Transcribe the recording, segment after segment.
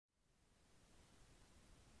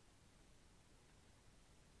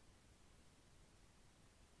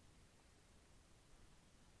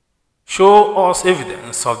Show us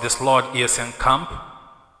evidence of dislodged ESN camp,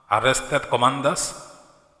 arrested commanders,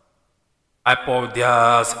 IPOB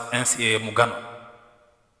Diaz, NCA Mugano.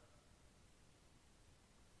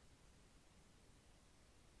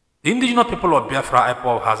 The indigenous people of Biafra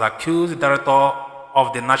IPOB has accused the director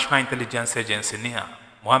of the National Intelligence Agency, NIA,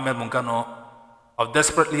 Mohammed Mugano, of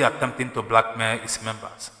desperately attempting to blackmail its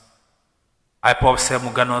members. IPOB said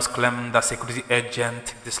Mugano's claim that security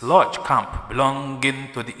agent dislodged camp belonging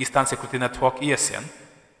to the Eastern Security Network ESN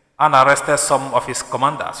and arrested some of its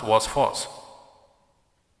commanders was false.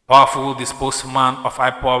 Powerful, the spokesman of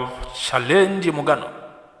IPOB challenged Mugano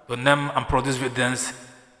to name and produce evidence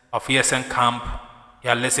of ESN camp he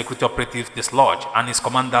had led security operatives dislodged and his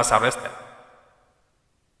commanders arrested.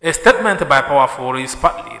 A statement by Powerful is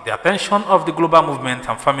partly the attention of the global movement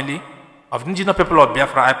and family of the indigenous people of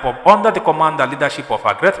Biafra IPOB under the command and leadership of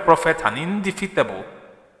our great prophet and indefeatable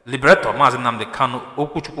liberator Mazi Nnamdi Kanu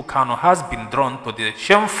Okuchukwu Kanu has been drawn to the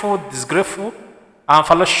shameful, disgraceful, and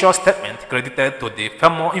fallacious statement credited to the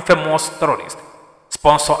infamous terrorist,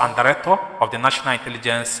 sponsor and director of the National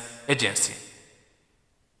Intelligence Agency.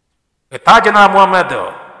 Retired General Muhammad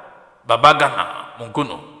Babagana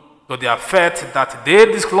Munguno to the effect that they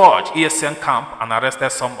dislodged ESN camp and arrested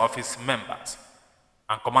some of its members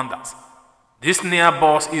and commanders. This NIA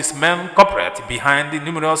boss is main culprit behind the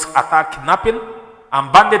numerous attack, kidnapping,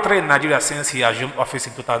 and banditry in Nigeria since he assumed office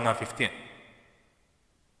in 2015.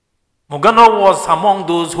 Mugano was among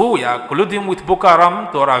those who were colluding with Boko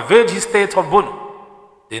Haram to ravage his state of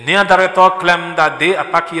Borno. The NIA director claimed that they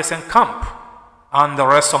attacked ESN camp and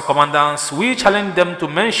arrested some commanders. We challenged them to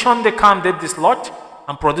mention the camp they dislodged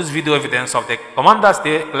and produce video evidence of the commanders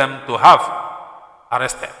they claimed to have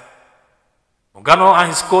arrested. Mugano and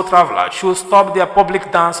his co-traveler should stop their public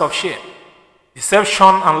dance of shame, deception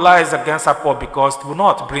and lies against IPOB because it will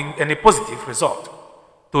not bring any positive result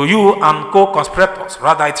to you and co-conspirators.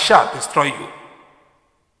 Rather, it shall destroy you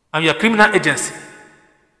and your criminal agency.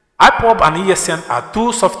 IPOB and ESN are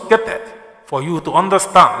too sophisticated for you to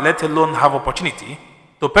understand, let alone have opportunity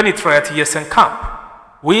to penetrate ESN camp.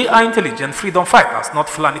 We are intelligent freedom fighters, not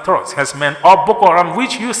Fulani terrorists, herdsmen of Boko Haram,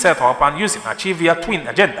 which you set up and using achieve your twin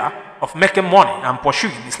agenda of making money and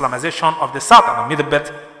pursuing Islamization of the southern and middle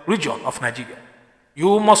belt region of Nigeria.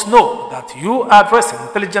 You must know that you are addressing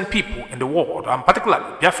intelligent people in the world, and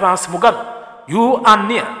particularly Biafrans Mugano. You and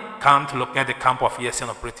NIA can't locate the camp of ESN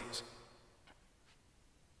operatives.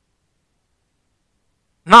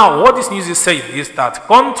 Now, what this news is saying is that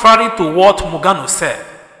contrary to what Mugano said,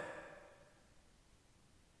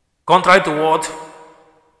 contrary to what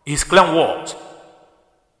his claim was,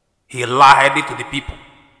 he lied to the people.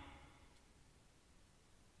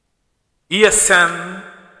 ESN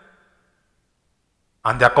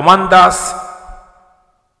and their commanders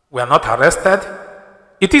were not arrested.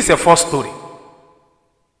 It is a false story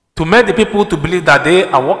to make the people to believe that they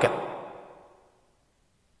are working.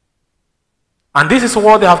 And this is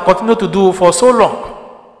what they have continued to do for so long.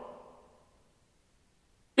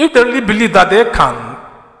 If they really believe that they can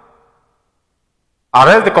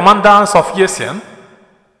arrest the commanders of ESN,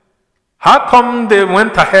 how come they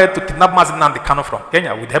went ahead to kidnap Mazi Nnamdi Kanu from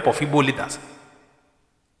Kenya with the help of Igbo leaders?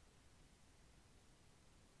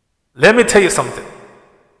 Let me tell you something.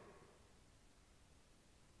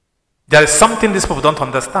 There is something these people don't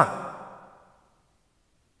understand.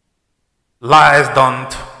 Lies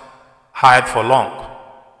don't hide for long,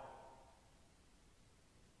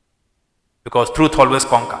 because truth always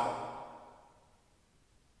conquers.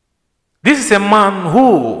 This is a man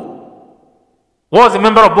who was a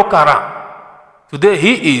member of Boko Haram. Today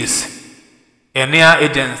he is a NIA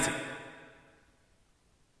agency,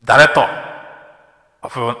 director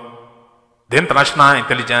of the International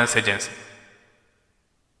Intelligence Agency.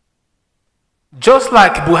 Just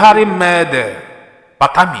like Buhari made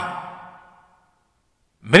Batami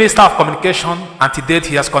Minister of Communication, and to date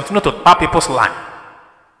he has continued to tap people's line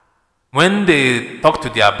when they talk to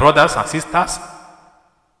their brothers and sisters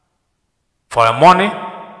for money.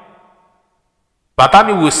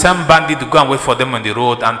 Batami will send bandits to go and wait for them on the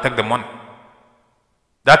road and take the money.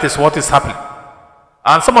 That is what is happening.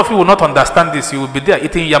 And some of you will not understand this. You will be there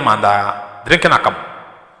eating yam and drinking akam.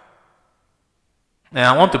 And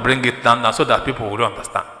I want to bring it down now so that people will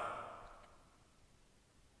understand.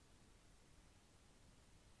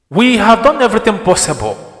 We have done everything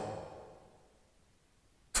possible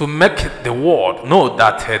to make the world know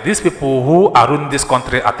that these people who are running this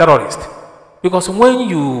country are terrorists. Because when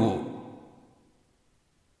you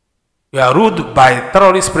are ruled by a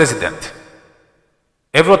terrorist president,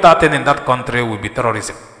 every other thing in that country will be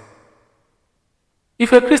terrorism.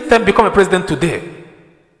 If a Christian becomes a president today,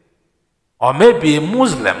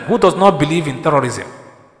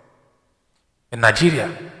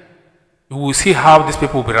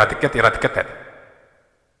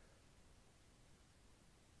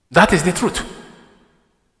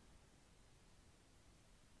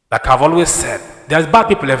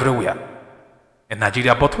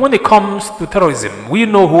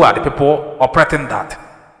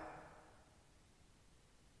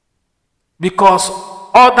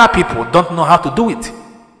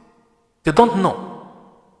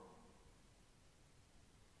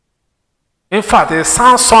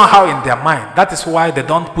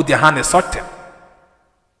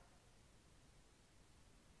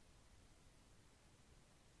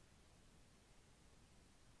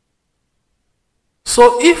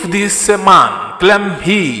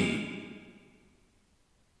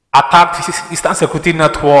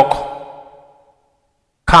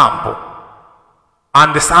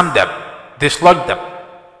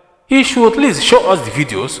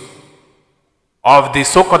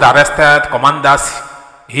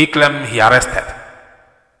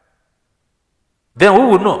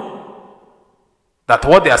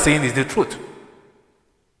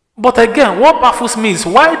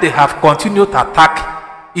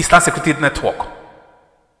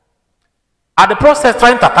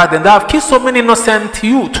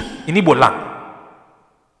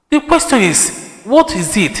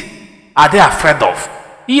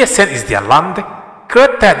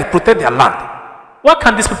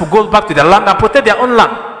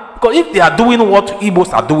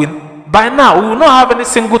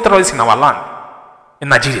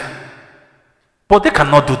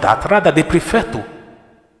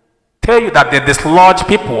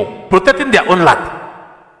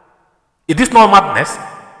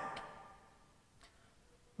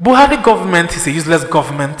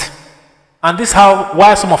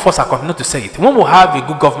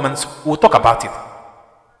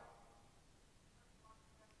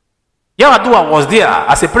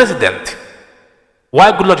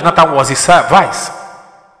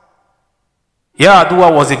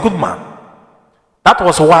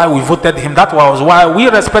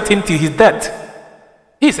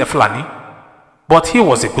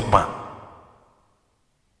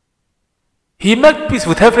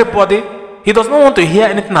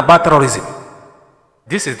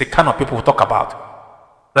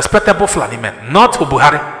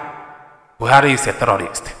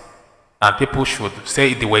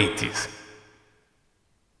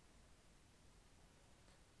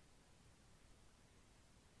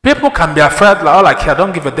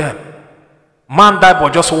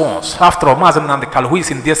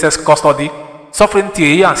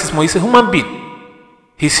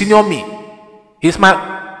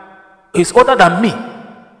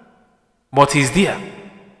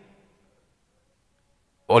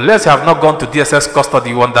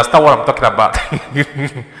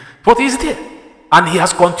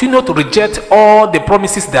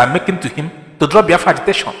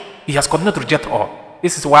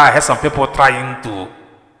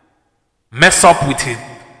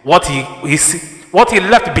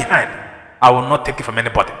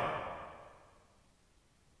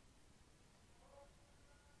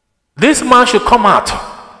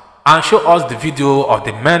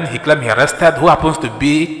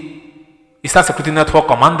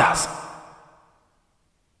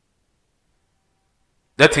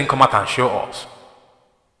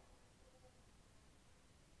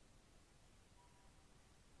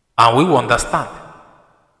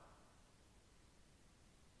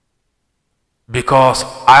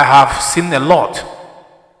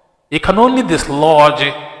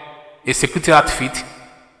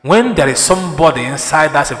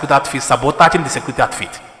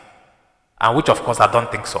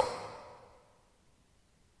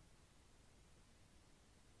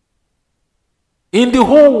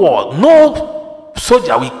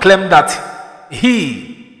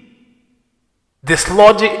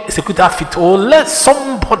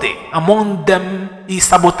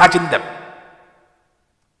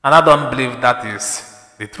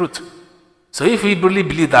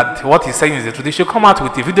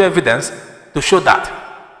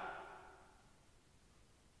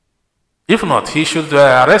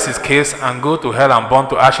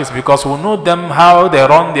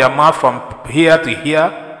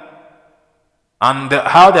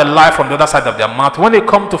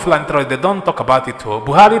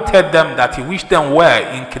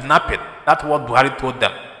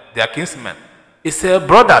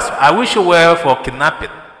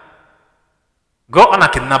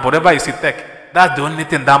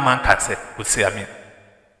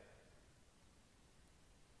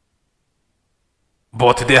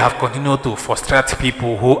 But they have continued to frustrate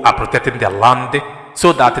people who are protecting their land,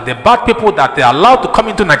 so that the bad people that they are allowed to come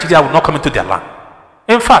into Nigeria will not come into their land.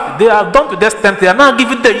 In fact, they have done to the extent they are now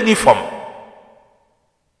giving the uniform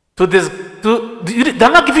they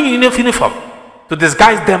are not giving uniform to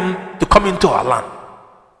disguise them to come into our land.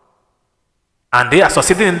 And they are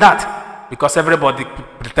succeeding in that because everybody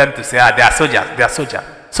pretend to say, they are soldiers, they are soldiers.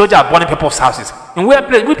 Soldiers are burning people's houses. In which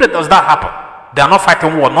place does that happen? They are not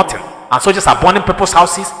fighting war, nothing. And soldiers are burning people's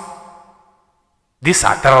houses. These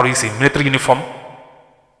are terrorists in military uniform,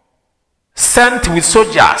 sent with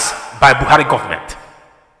soldiers by Buhari government.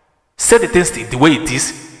 Say the things the way it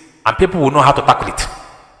is, and people will know how to tackle it.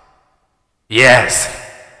 Yes.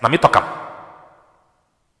 Now me talk.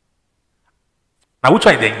 Now which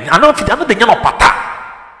one is the? I know the young pata.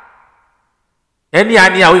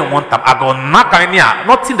 NIA we want them. I go knock NIA.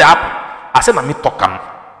 Nothing that happen. I said now me talk.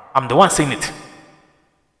 I'm the one saying it.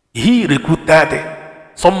 He recruited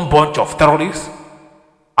some bunch of terrorists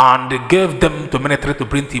and gave them to military to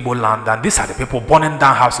bring to Igbo land. And these are the people burning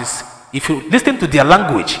down houses. If you listen to their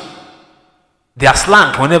language, their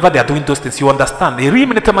slang, whenever they are doing those things, you understand. A real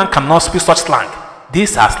military man cannot speak such slang.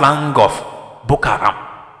 These are slang of Boko Haram.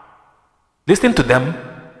 Listen to them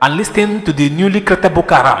and listen to the newly created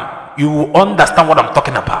Boko Haram. You will understand what I'm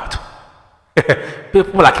talking about.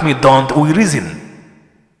 People like me we reason.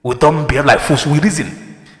 We don't behave like fools, we reason.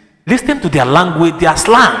 Listen to their language, their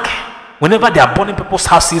slang. Whenever they are burning people's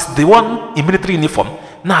houses, the one in military uniform.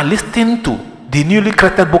 Now listen to the newly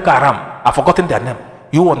created Boko Haram. I've forgotten their name.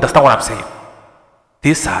 You understand what I'm saying?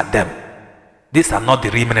 These are them. These are not the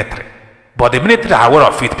real military. But the military are aware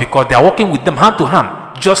of it because they are working with them hand to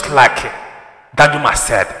hand. Just like Danjuma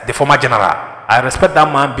said, the former general. I respect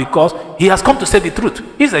that man because he has come to say the truth.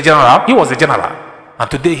 He's a general. He was a general. And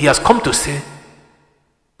today he has come to say,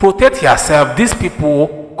 protect yourself. These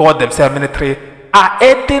people call themselves military are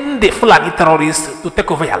aiding the Fulani terrorists to take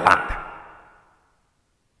over your land.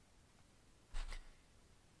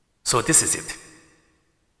 So this is it.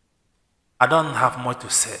 I don't have much to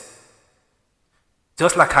say.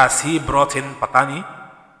 Just like as he brought in Patani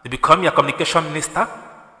to become your communication minister,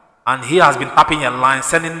 and he has been tapping your line,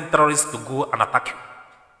 sending terrorists to go and attack you.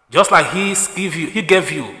 Just like he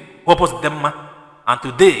gave you opposite them, and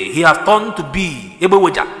today he has turned to be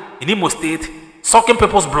Ebeweja in Imo State, sucking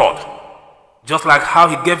people's blood. Just like how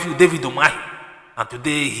he gave you David Umahi, and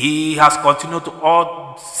today he has continued to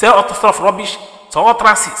say all sorts of rubbish, so all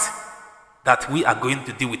trances that we are going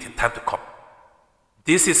to deal with in time to come.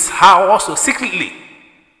 This is how also secretly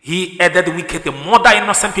he aided the wicked to murder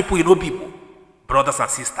innocent people, people. Brothers and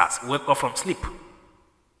sisters, wake up from sleep.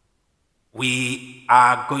 We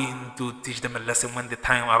are going to teach them a lesson when the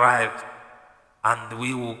time arrives, and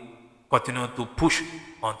we will continue to push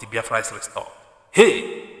until Biafra is restored.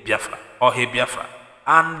 Hey Biafra, or hey Biafra.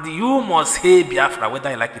 And you must hey Biafra, whether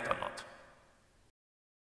you like it or not.